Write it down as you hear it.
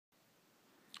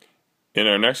In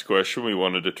our next question, we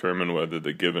want to determine whether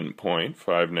the given point,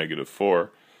 5, negative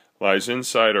 4, lies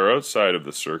inside or outside of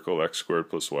the circle x squared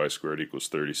plus y squared equals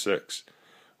 36.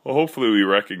 Well, hopefully we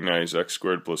recognize x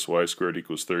squared plus y squared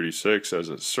equals 36 as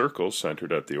a circle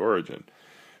centered at the origin,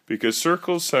 because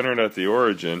circles centered at the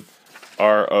origin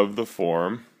are of the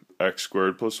form x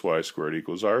squared plus y squared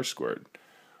equals r squared.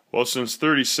 Well, since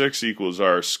 36 equals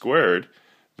r squared,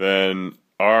 then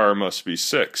r must be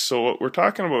 6. So what we're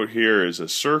talking about here is a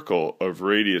circle of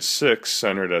radius 6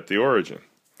 centered at the origin.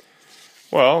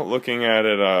 Well, looking at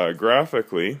it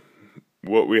graphically,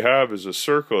 what we have is a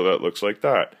circle that looks like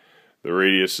that. The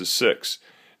radius is 6.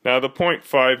 Now the point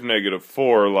 5, negative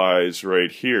 4 lies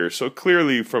right here, so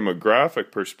clearly from a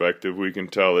graphic perspective we can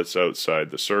tell it's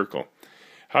outside the circle.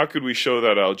 How could we show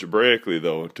that algebraically,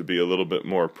 though, to be a little bit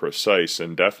more precise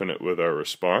and definite with our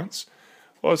response?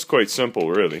 Well, it's quite simple,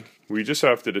 really. We just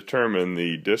have to determine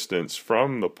the distance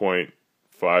from the point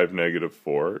 5, negative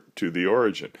 4 to the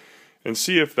origin and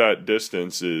see if that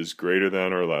distance is greater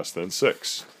than or less than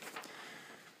 6.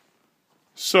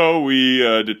 So we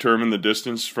determine the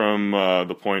distance from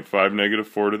the point 5, negative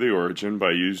 4 to the origin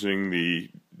by using the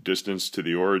distance to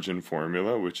the origin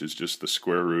formula, which is just the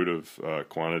square root of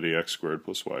quantity x squared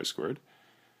plus y squared.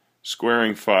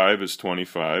 Squaring 5 is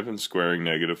 25 and squaring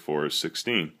negative 4 is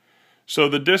 16. So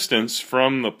the distance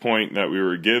from the point that we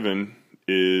were given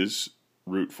is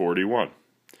root 41.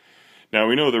 Now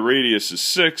we know the radius is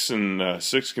 6, and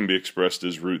 6 can be expressed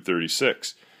as root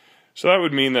 36. So that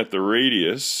would mean that the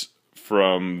radius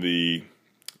from the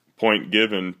point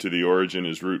given to the origin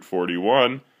is root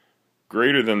 41,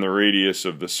 greater than the radius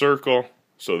of the circle,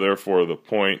 so therefore the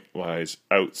point lies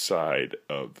outside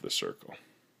of the circle.